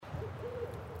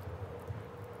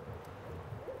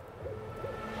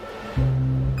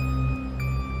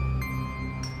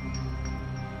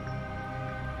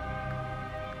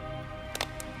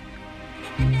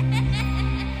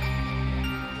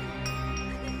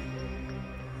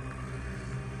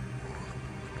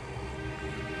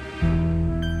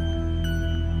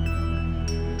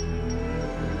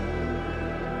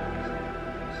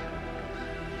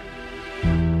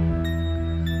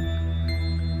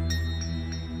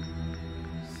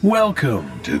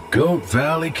Welcome to Goat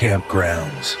Valley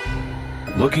Campgrounds.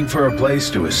 Looking for a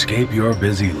place to escape your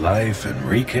busy life and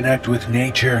reconnect with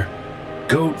nature?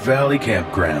 Goat Valley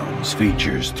Campgrounds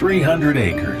features 300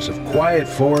 acres of quiet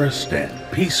forest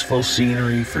and peaceful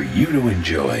scenery for you to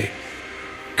enjoy.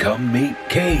 Come meet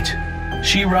Kate.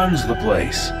 She runs the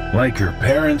place, like her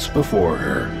parents before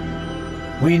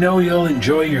her. We know you'll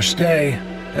enjoy your stay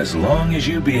as long as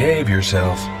you behave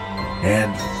yourself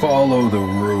and follow the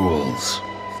rules.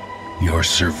 Your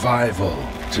survival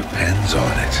depends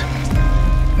on it.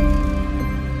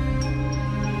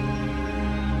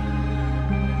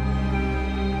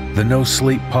 The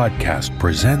NoSleep podcast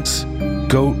presents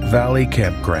Goat Valley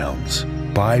Campgrounds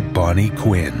by Bonnie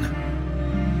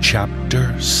Quinn.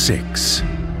 Chapter 6.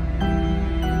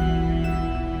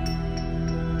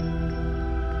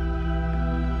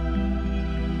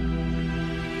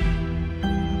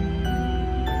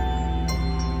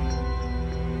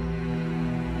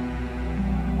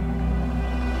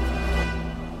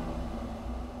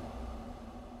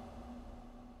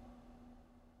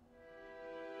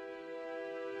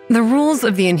 The rules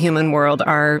of the inhuman world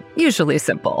are usually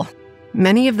simple.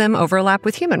 Many of them overlap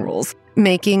with human rules,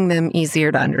 making them easier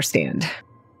to understand.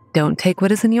 Don't take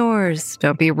what isn't yours.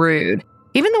 Don't be rude.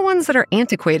 Even the ones that are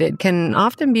antiquated can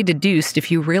often be deduced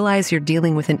if you realize you're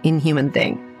dealing with an inhuman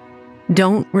thing.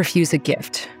 Don't refuse a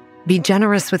gift. Be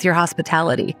generous with your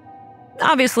hospitality.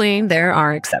 Obviously, there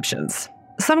are exceptions.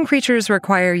 Some creatures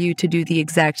require you to do the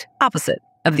exact opposite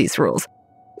of these rules,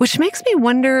 which makes me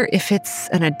wonder if it's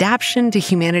an adaptation to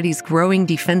humanity's growing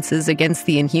defenses against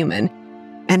the inhuman.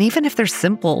 And even if they're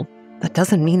simple, that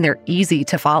doesn't mean they're easy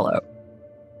to follow.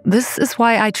 This is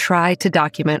why I try to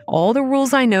document all the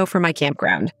rules I know for my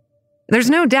campground.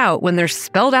 There's no doubt when they're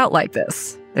spelled out like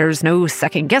this. There's no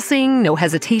second guessing, no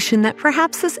hesitation that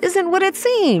perhaps this isn't what it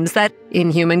seems, that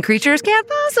inhuman creatures can't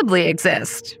possibly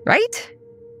exist, right?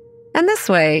 And this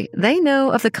way, they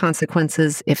know of the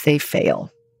consequences if they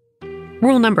fail.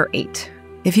 Rule number 8.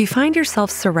 If you find yourself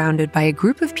surrounded by a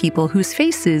group of people whose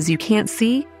faces you can't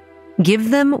see, give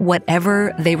them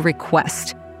whatever they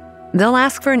request. They'll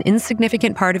ask for an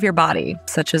insignificant part of your body,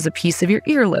 such as a piece of your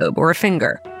earlobe or a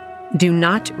finger. Do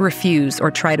not refuse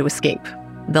or try to escape.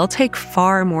 They'll take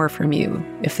far more from you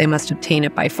if they must obtain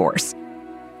it by force.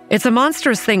 It's a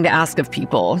monstrous thing to ask of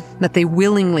people, that they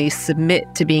willingly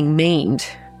submit to being maimed.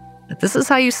 But this is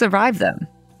how you survive them.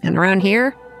 And around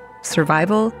here,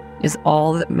 survival is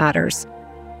all that matters.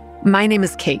 My name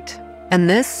is Kate, and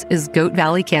this is Goat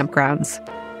Valley Campgrounds.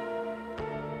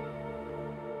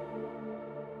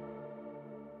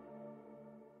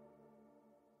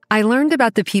 I learned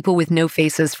about the people with no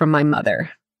faces from my mother.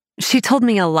 She told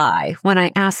me a lie when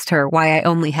I asked her why I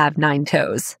only have 9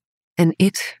 toes. And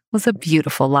it was a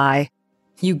beautiful lie.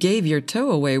 You gave your toe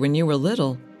away when you were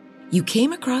little. You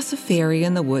came across a fairy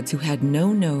in the woods who had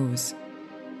no nose.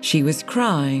 She was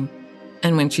crying,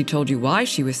 and when she told you why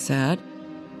she was sad,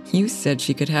 you said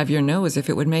she could have your nose if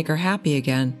it would make her happy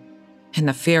again. And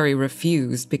the fairy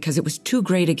refused because it was too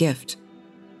great a gift.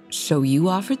 So you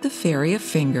offered the fairy a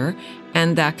finger,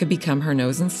 and that could become her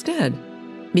nose instead,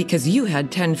 because you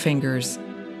had 10 fingers.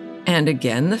 And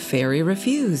again, the fairy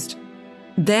refused.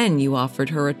 Then you offered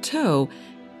her a toe,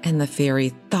 and the fairy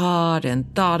thought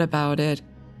and thought about it,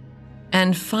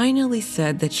 and finally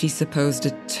said that she supposed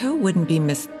a toe wouldn't be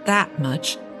missed that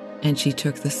much, and she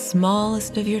took the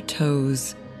smallest of your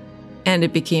toes, and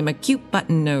it became a cute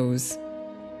button nose.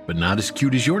 But not as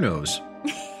cute as your nose.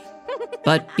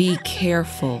 But be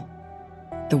careful.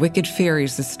 The wicked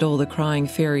fairies that stole the crying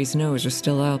fairy's nose are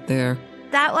still out there.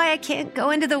 That why I can't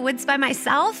go into the woods by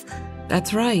myself?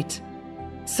 That's right.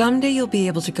 Someday you'll be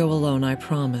able to go alone, I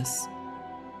promise.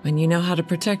 When you know how to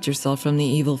protect yourself from the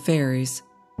evil fairies.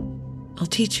 I'll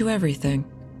teach you everything.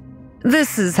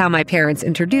 This is how my parents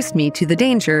introduced me to the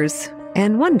dangers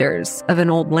and wonders of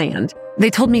an old land. They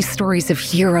told me stories of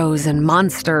heroes and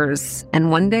monsters,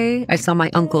 and one day I saw my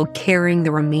uncle carrying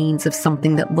the remains of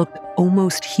something that looked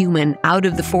almost human out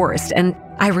of the forest, and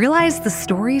I realized the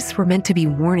stories were meant to be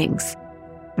warnings.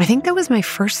 I think that was my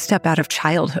first step out of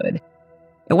childhood.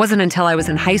 It wasn't until I was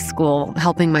in high school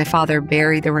helping my father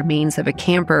bury the remains of a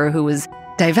camper who was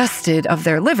divested of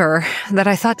their liver that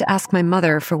I thought to ask my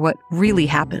mother for what really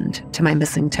happened to my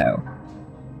missing toe.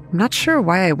 I'm not sure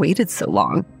why I waited so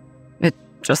long. It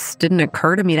just didn't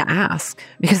occur to me to ask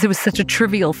because it was such a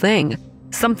trivial thing,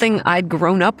 something I'd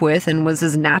grown up with and was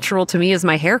as natural to me as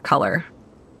my hair color.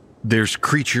 There's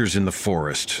creatures in the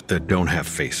forest that don't have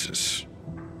faces.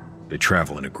 They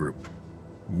travel in a group.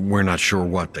 We're not sure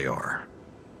what they are.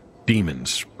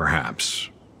 Demons, perhaps.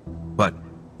 But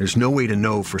There's no way to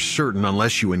know for certain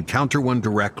unless you encounter one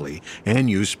directly and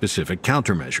use specific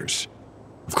countermeasures.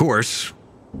 Of course,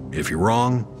 if you're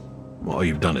wrong, all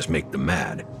you've done is make them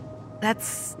mad.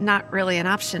 That's not really an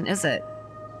option, is it?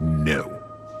 No.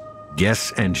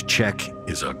 Guess and check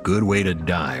is a good way to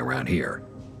die around here.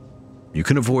 You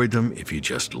can avoid them if you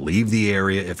just leave the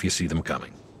area if you see them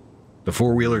coming. The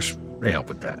four-wheelers, they help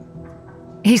with that.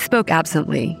 He spoke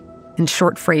absently, in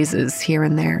short phrases here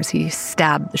and there as he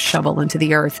stabbed the shovel into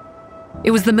the earth.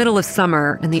 It was the middle of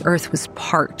summer, and the earth was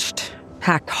parched,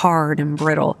 packed hard and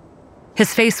brittle.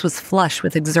 His face was flush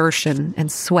with exertion, and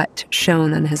sweat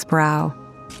shone on his brow.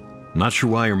 Not sure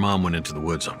why your mom went into the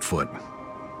woods on foot,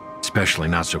 especially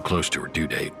not so close to her due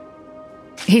date.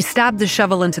 He stabbed the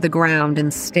shovel into the ground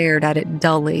and stared at it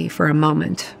dully for a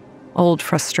moment, old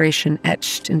frustration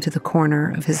etched into the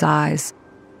corner of his eyes.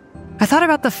 I thought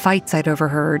about the fights I'd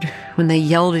overheard when they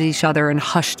yelled at each other in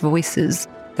hushed voices,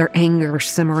 their anger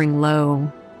simmering low,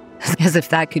 as if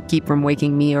that could keep from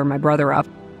waking me or my brother up.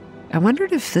 I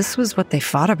wondered if this was what they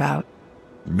fought about.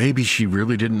 Maybe she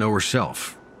really didn't know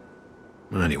herself.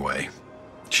 Anyway,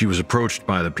 she was approached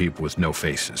by the people with no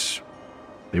faces.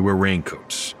 They wear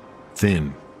raincoats,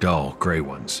 thin, dull, gray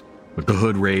ones, with the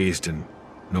hood raised, and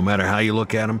no matter how you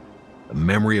look at them, the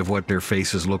memory of what their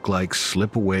faces look like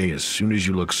slip away as soon as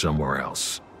you look somewhere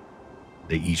else.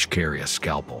 They each carry a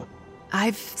scalpel.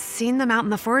 I've seen them out in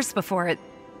the forest before.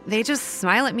 They just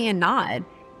smile at me and nod.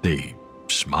 They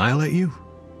smile at you?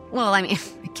 Well, I mean,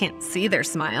 I can't see their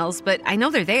smiles, but I know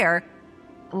they're there.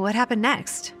 What happened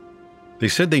next? They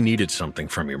said they needed something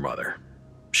from your mother.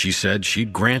 She said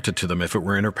she'd grant it to them if it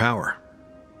were in her power.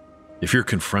 If you're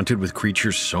confronted with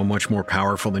creatures so much more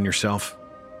powerful than yourself,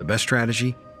 the best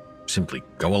strategy? Simply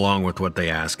go along with what they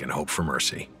ask and hope for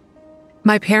mercy.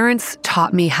 My parents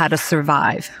taught me how to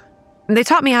survive. They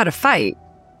taught me how to fight,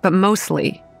 but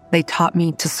mostly they taught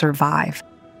me to survive.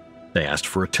 They asked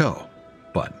for a toe,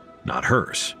 but not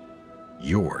hers.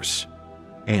 Yours.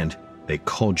 And they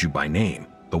called you by name,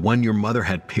 the one your mother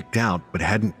had picked out but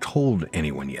hadn't told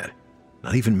anyone yet.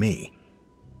 Not even me.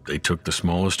 They took the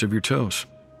smallest of your toes.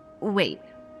 Wait,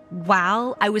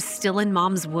 while I was still in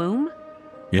Mom's womb?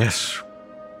 Yes.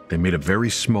 They made a very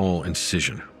small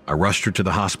incision. I rushed her to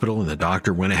the hospital and the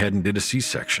doctor went ahead and did a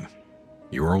C-section.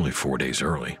 You were only 4 days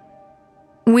early.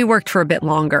 We worked for a bit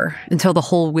longer, until the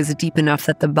hole was deep enough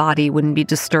that the body wouldn't be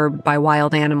disturbed by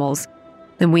wild animals.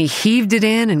 Then we heaved it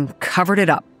in and covered it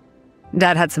up.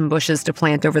 Dad had some bushes to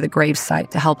plant over the gravesite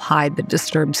to help hide the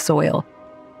disturbed soil.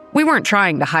 We weren't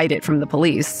trying to hide it from the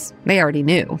police. They already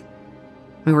knew.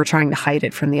 We were trying to hide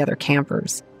it from the other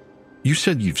campers. You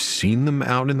said you've seen them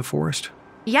out in the forest?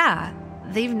 Yeah,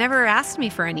 they've never asked me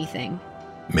for anything.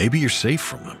 Maybe you're safe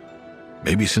from them.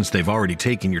 Maybe since they've already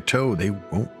taken your toe, they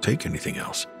won't take anything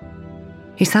else.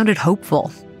 He sounded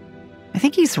hopeful. I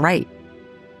think he's right.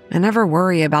 I never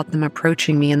worry about them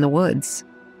approaching me in the woods.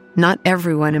 Not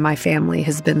everyone in my family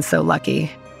has been so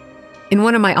lucky. In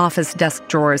one of my office desk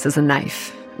drawers is a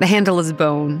knife. The handle is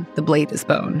bone, the blade is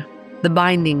bone. The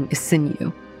binding is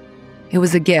sinew. It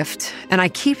was a gift, and I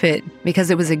keep it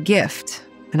because it was a gift,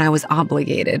 and I was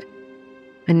obligated.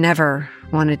 I never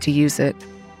wanted to use it.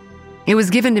 It was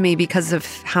given to me because of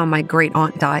how my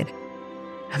great-aunt died.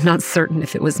 I'm not certain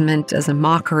if it was meant as a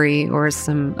mockery or as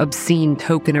some obscene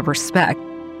token of respect,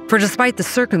 for despite the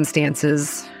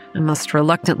circumstances, I must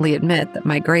reluctantly admit that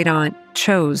my great-aunt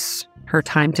chose her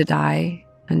time to die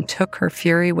and took her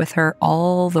fury with her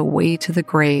all the way to the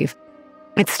grave.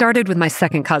 It started with my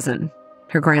second cousin,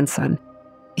 her grandson.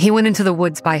 He went into the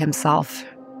woods by himself.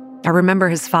 I remember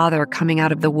his father coming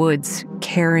out of the woods,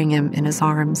 carrying him in his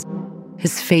arms,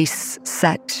 his face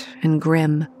set and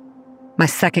grim. My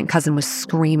second cousin was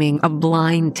screaming, a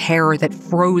blind terror that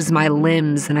froze my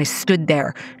limbs, and I stood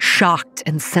there, shocked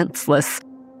and senseless,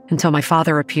 until my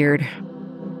father appeared.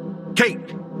 Kate,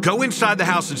 go inside the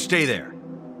house and stay there.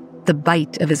 The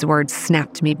bite of his words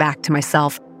snapped me back to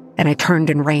myself, and I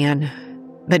turned and ran.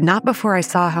 But not before I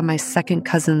saw how my second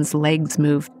cousin's legs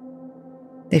moved.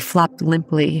 They flopped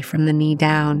limply from the knee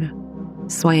down,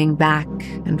 swaying back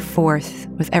and forth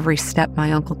with every step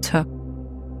my uncle took.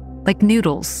 Like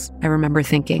noodles, I remember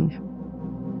thinking.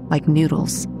 Like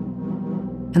noodles.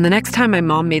 And the next time my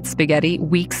mom made spaghetti,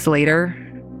 weeks later,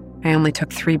 I only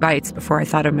took 3 bites before I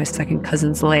thought of my second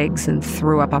cousin's legs and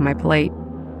threw up on my plate.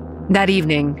 That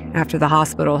evening, after the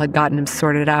hospital had gotten him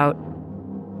sorted out,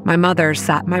 my mother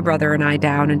sat my brother and I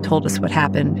down and told us what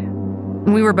happened.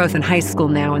 We were both in high school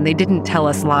now, and they didn't tell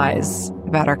us lies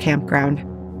about our campground.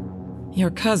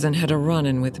 Your cousin had a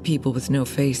run-in with the people with no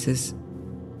faces.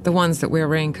 The ones that wear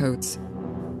raincoats.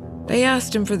 They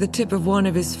asked him for the tip of one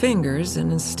of his fingers,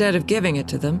 and instead of giving it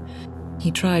to them, He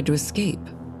tried to escape.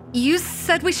 You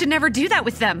said we should never do that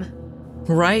with them.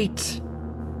 Right.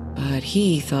 But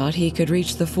he thought he could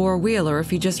reach the four-wheeler if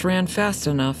he just ran fast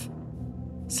enough.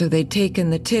 So they'd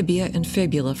taken the tibia and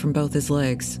fibula from both his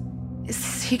legs.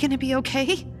 Is he gonna be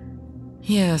okay?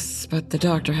 Yes, but the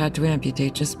doctor had to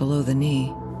amputate just below the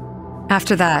knee.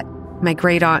 After that, my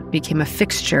great-aunt became a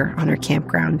fixture on our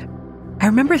campground. I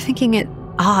remember thinking it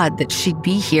odd that she'd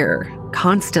be here,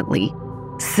 constantly,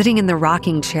 sitting in the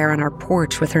rocking chair on our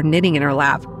porch with her knitting in her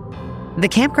lap. The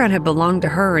campground had belonged to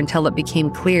her until it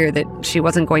became clear that she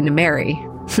wasn't going to marry.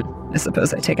 I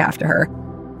suppose I take after her.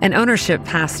 And ownership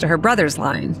passed to her brother's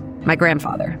line, my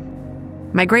grandfather.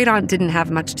 My great-aunt didn't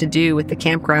have much to do with the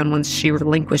campground once she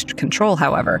relinquished control,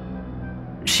 however.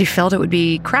 She felt it would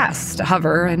be crass to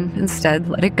hover and instead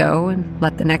let it go and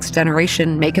let the next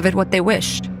generation make of it what they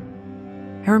wished.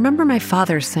 I remember my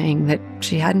father saying that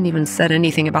she hadn't even said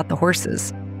anything about the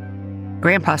horses.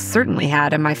 Grandpa certainly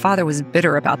had, and my father was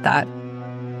bitter about that.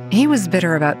 He was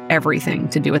bitter about everything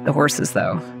to do with the horses,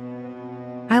 though.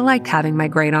 I liked having my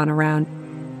great-aunt around.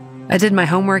 I did my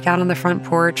homework out on the front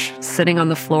porch, sitting on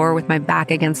the floor with my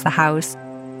back against the house,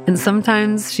 and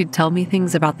sometimes she'd tell me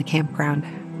things about the campground.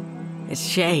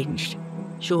 It's changed.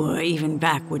 Sure, even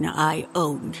back when I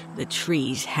owned, the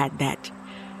trees had that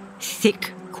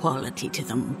thick quality to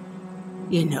them.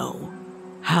 You know,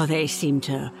 how they seem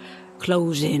to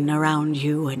close in around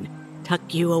you and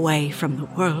tuck you away from the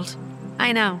world.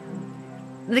 I know.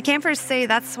 The campers say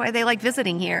that's why they like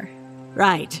visiting here.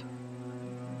 Right.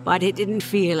 But it didn't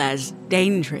feel as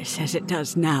dangerous as it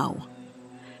does now.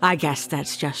 I guess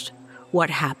that's just what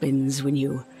happens when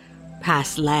you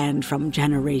pass land from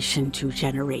generation to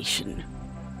generation.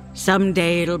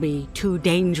 Someday it'll be too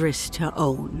dangerous to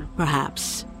own,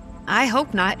 perhaps. I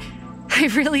hope not. I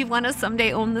really want to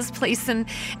someday own this place and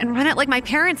run it like my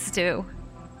parents do.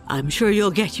 I'm sure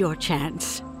you'll get your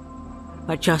chance.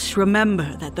 But just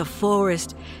remember that the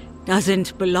forest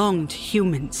doesn't belong to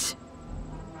humans.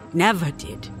 Never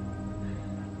did.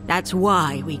 That's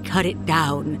why we cut it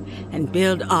down and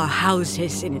build our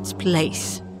houses in its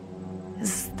place.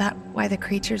 Is that why the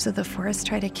creatures of the forest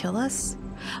try to kill us?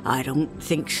 I don't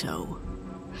think so.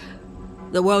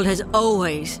 The world has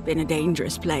always been a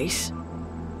dangerous place.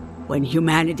 When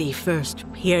humanity first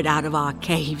peered out of our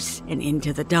caves and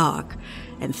into the dark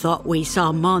and thought we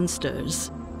saw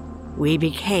monsters, we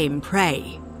became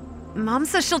prey. Mom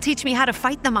says she'll teach me how to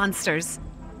fight the monsters.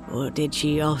 Or did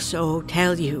she also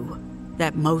tell you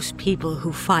that most people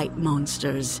who fight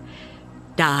monsters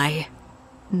die?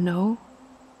 No.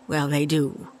 Well, they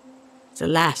do. It's a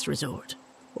last resort.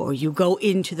 Or you go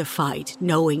into the fight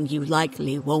knowing you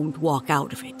likely won't walk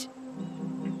out of it.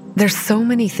 There's so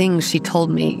many things she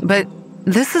told me, but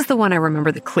this is the one I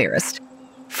remember the clearest,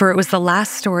 for it was the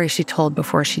last story she told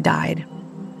before she died.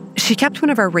 She kept one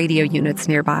of our radio units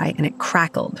nearby, and it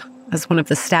crackled as one of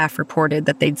the staff reported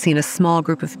that they'd seen a small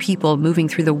group of people moving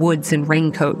through the woods in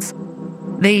raincoats.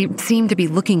 They seemed to be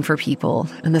looking for people,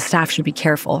 and the staff should be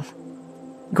careful.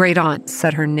 Great-aunt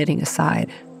set her knitting aside.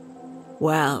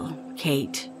 Well,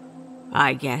 Kate,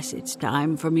 I guess it's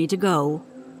time for me to go.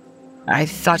 I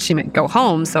thought she meant go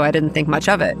home, so I didn't think much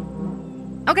of it.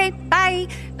 Okay, bye.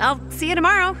 I'll see you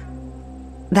tomorrow.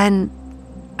 Then,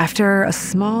 after a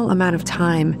small amount of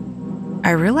time,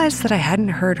 I realized that I hadn't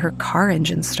heard her car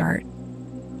engine start.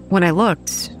 When I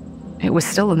looked, it was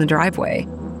still in the driveway.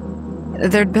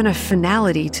 There'd been a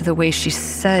finality to the way she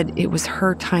said it was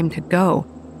her time to go.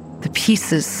 The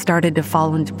pieces started to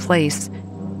fall into place.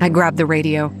 I grabbed the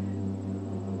radio.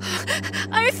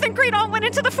 I think Great-aunt went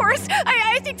into the forest.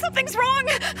 I think something's wrong.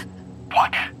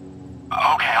 What?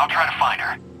 Okay, I'll try to find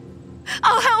her.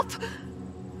 I'll help.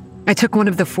 I took one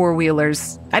of the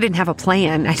four-wheelers. I didn't have a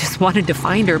plan. I just wanted to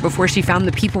find her before she found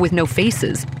the people with no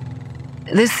faces.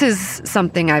 This is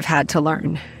something I've had to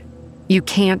learn. You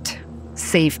can't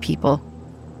save people,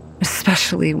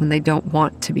 especially when they don't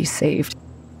want to be saved.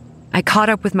 I caught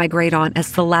up with my great-aunt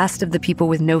as the last of the people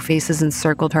with no faces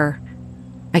encircled her.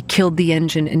 I killed the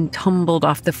engine and tumbled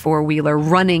off the four-wheeler,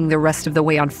 running the rest of the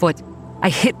way on foot. I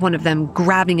hit one of them,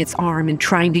 grabbing its arm and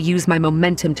trying to use my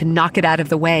momentum to knock it out of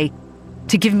the way,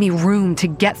 to give me room to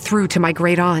get through to my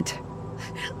great-aunt.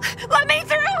 Let me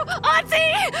through,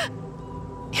 Auntie!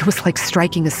 It was like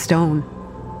striking a stone.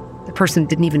 The person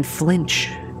didn't even flinch,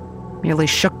 merely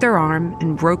shook their arm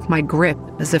and broke my grip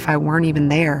as if I weren't even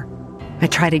there. I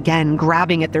tried again,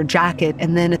 grabbing at their jacket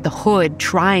and then at the hood,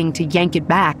 trying to yank it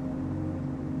back.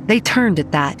 They turned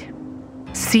at that,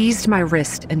 seized my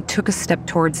wrist and took a step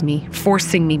towards me,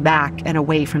 forcing me back and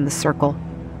away from the circle.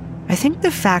 I think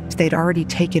the fact they'd already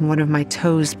taken one of my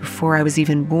toes before I was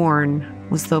even born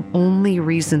was the only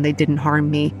reason they didn't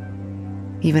harm me.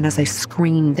 even as I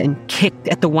screamed and kicked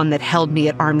at the one that held me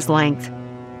at arm's length.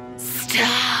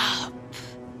 Stop!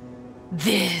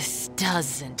 This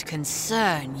doesn't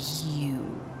concern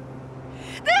you.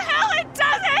 The hell it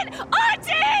doesn't!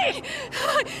 Auntie!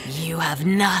 You have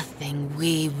nothing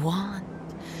we want.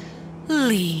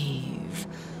 Leave.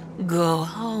 Go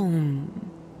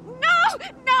home. No!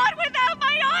 Not without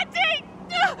my auntie!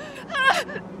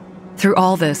 Through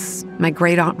all this, my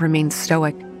great-aunt remained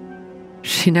stoic.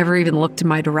 She never even looked in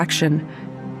my direction,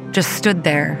 just stood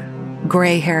there,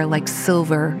 gray hair like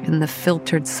silver in the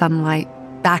filtered sunlight,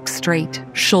 back straight,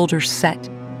 shoulders set.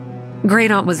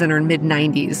 Great-aunt was in her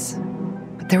mid-90s,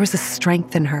 but there was a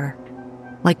strength in her,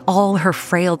 like all her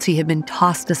frailty had been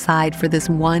tossed aside for this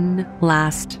one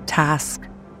last task.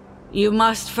 You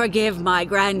must forgive my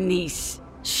grandniece.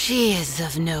 She is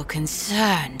of no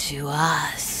concern to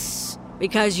us.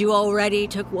 Because you already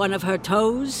took one of her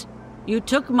toes, you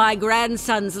took my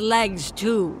grandson's legs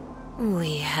too.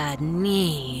 We had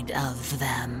need of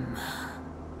them.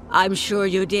 I'm sure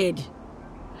you did.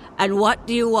 And what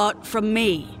do you want from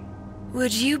me?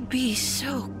 Would you be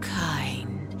so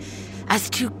kind as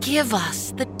to give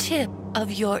us the tip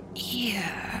of your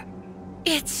ear?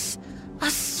 It's a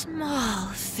small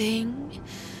thing,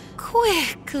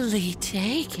 quickly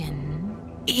taken,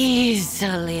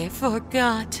 easily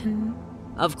forgotten.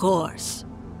 Of course,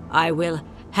 I will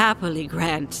happily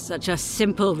grant such a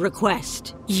simple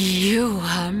request. You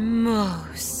are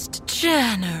most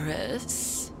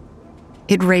generous.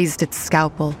 It raised its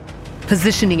scalpel,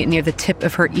 positioning it near the tip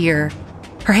of her ear.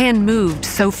 Her hand moved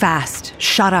so fast,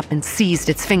 shot up and seized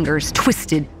its fingers,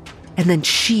 twisted, and then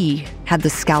she had the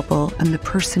scalpel and the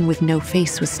person with no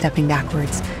face was stepping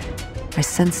backwards. I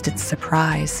sensed its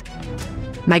surprise.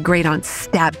 My great-aunt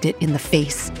stabbed it in the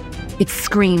face. It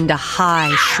screamed a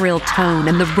high, shrill tone,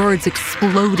 and the birds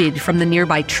exploded from the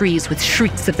nearby trees with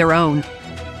shrieks of their own.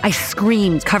 I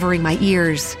screamed, covering my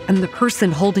ears, and the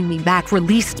person holding me back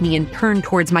released me and turned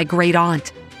towards my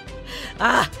great-aunt.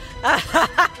 Come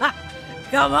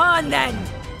on, then.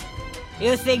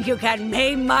 You think you can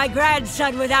maim my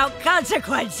grandson without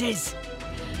consequences?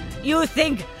 You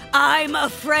think I'm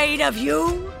afraid of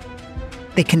you?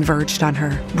 They converged on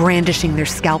her, brandishing their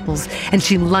scalpels, and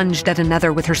she lunged at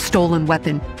another with her stolen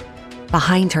weapon.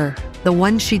 Behind her, the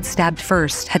one she'd stabbed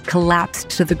first had collapsed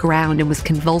to the ground and was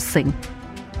convulsing.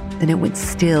 Then it went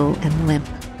still and limp.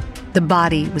 The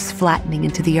body was flattening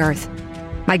into the earth.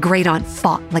 My great-aunt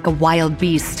fought like a wild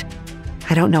beast.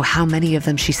 I don't know how many of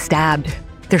them she stabbed.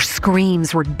 Their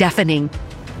screams were deafening.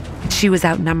 But she was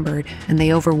outnumbered, and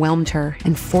they overwhelmed her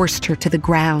and forced her to the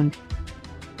ground.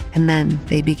 And then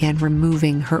they began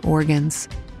removing her organs.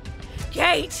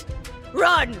 Kate!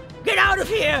 Run! Get out of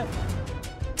here!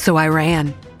 So I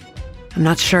ran. I'm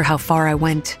not sure how far I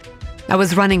went. I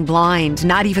was running blind,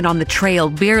 not even on the trail,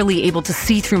 barely able to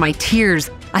see through my tears.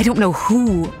 I don't know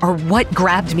who or what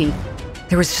grabbed me.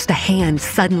 There was just a hand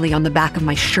suddenly on the back of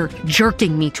my shirt,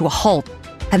 jerking me to a halt.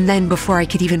 And then, before I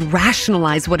could even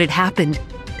rationalize what had happened,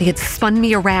 they had spun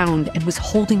me around and was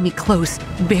holding me close,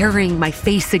 burying my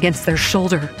face against their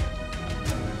shoulder.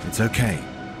 It's okay.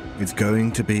 It's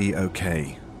going to be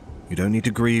okay. You don't need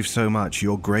to grieve so much.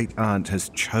 Your great-aunt has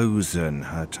chosen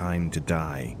her time to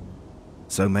die.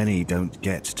 So many don't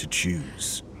get to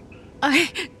choose.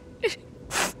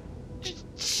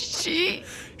 She...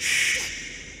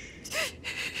 Shh.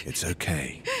 It's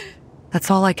okay.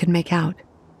 That's all I could make out.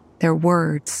 Their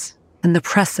words and the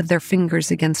press of their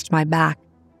fingers against my back.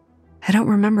 I don't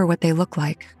remember what they looked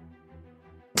like.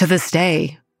 To this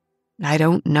day, I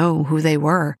don't know who they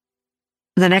were.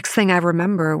 The next thing I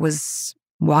remember was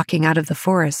walking out of the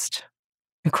forest,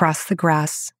 across the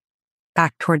grass,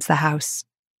 back towards the house.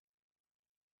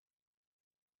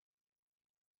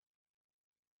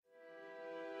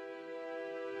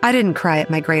 I didn't cry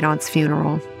at my great-aunt's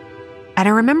funeral, and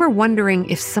I remember wondering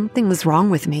if something was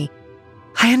wrong with me.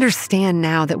 I understand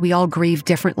now that we all grieve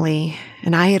differently,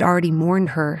 and I had already mourned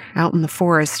her out in the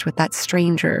forest with that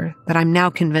stranger that I'm now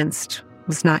convinced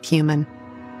was not human.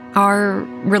 Our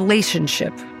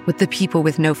relationship with the people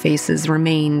with no faces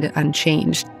remained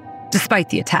unchanged, despite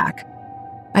the attack.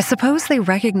 I suppose they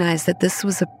recognized that this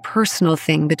was a personal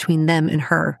thing between them and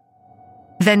her.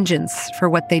 Vengeance for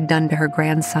what they'd done to her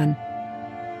grandson.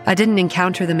 I didn't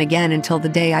encounter them again until the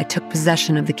day I took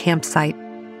possession of the campsite.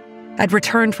 I'd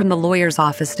returned from the lawyer's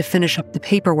office to finish up the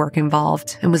paperwork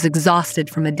involved and was exhausted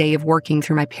from a day of working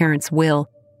through my parents' will.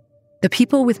 The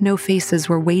people with no faces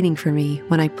were waiting for me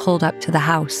when I pulled up to the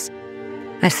house.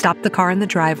 I stopped the car in the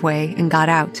driveway and got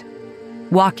out,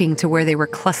 walking to where they were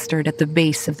clustered at the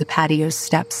base of the patio's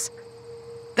steps.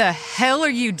 "The hell are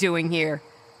you doing here?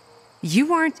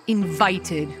 You aren't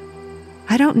invited."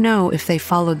 I don't know if they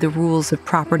followed the rules of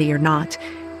property or not.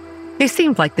 They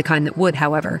seemed like the kind that would,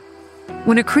 however.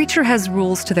 When a creature has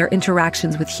rules to their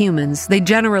interactions with humans, they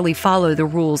generally follow the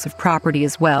rules of property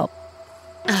as well.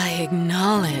 I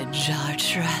acknowledge our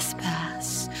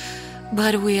trespass,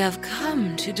 but we have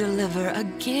come to deliver a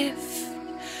gift.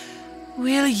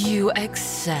 Will you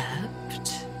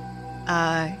accept?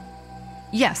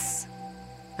 Yes,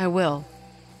 I will.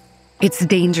 It's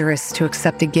dangerous to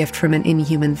accept a gift from an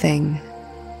inhuman thing,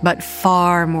 but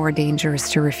far more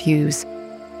dangerous to refuse.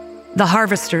 The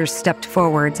harvesters stepped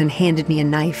forwards and handed me a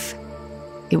knife.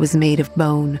 It was made of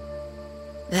bone.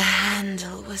 The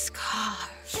handle was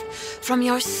carved from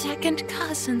your second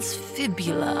cousin's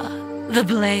fibula. The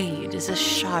blade is a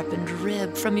sharpened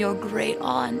rib from your great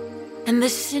aunt, and the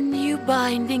sinew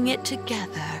binding it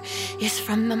together is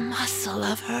from the muscle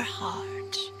of her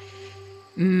heart.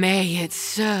 May it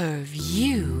serve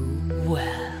you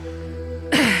well.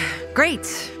 Great,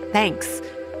 thanks.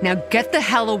 Now get the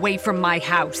hell away from my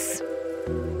house.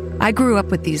 I grew up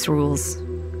with these rules.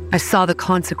 I saw the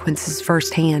consequences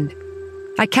firsthand.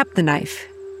 I kept the knife,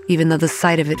 even though the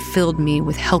sight of it filled me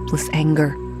with helpless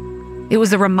anger. It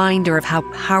was a reminder of how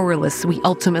powerless we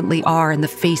ultimately are in the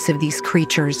face of these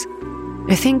creatures.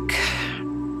 I think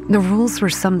the rules were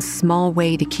some small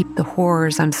way to keep the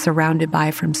horrors I'm surrounded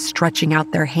by from stretching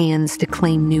out their hands to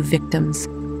claim new victims.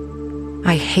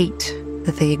 I hate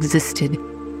that they existed,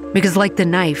 because like the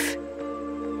knife,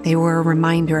 they were a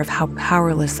reminder of how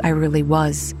powerless I really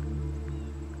was.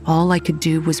 All I could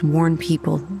do was warn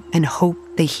people and hope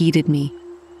they heeded me.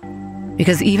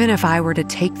 Because even if I were to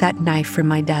take that knife from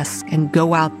my desk and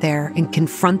go out there and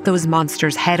confront those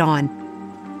monsters head on,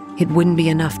 it wouldn't be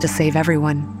enough to save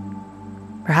everyone.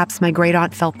 Perhaps my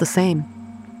great-aunt felt the same.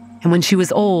 And when she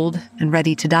was old and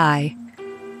ready to die,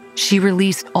 she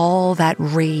released all that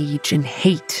rage and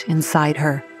hate inside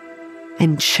her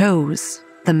and chose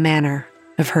the manner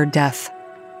of her death.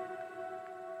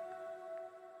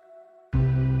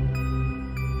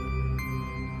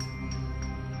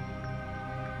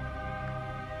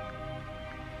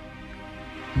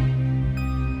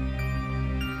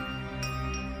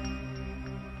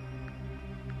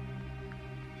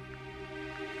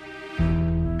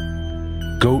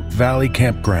 Goat Valley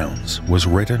Campgrounds was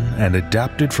written and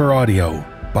adapted for audio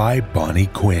by Bonnie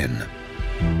Quinn.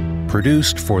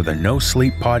 Produced for the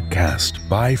NoSleep podcast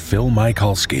by Phil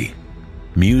Michalski.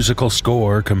 Musical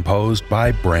score composed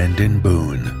by Brandon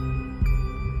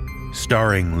Boone.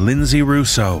 Starring Lindsay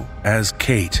Russo as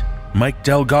Kate, Mike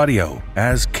Delgadio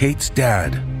as Kate's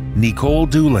dad, Nicole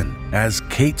Doolin as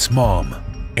Kate's mom,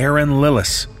 Aaron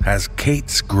Lillis as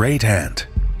Kate's great-aunt,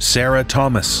 Sarah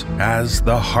Thomas as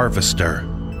the harvester,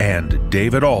 and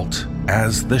David Alt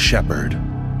as the shepherd.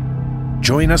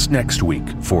 Join us next week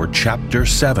for Chapter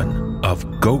 7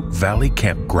 of Goat Valley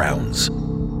Campgrounds.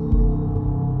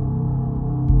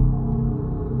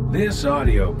 This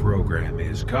audio program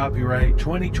is copyright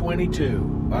 2022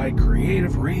 by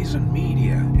Creative Reason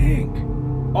Media,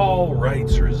 Inc. All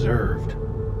rights reserved.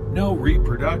 No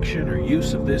reproduction or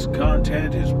use of this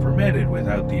content is permitted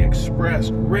without the express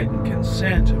written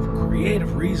consent of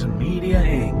Creative Reason Media,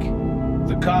 Inc.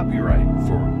 The copyright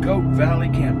for Goat Valley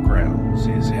Campgrounds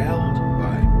is held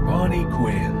by Bonnie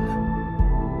Quinn.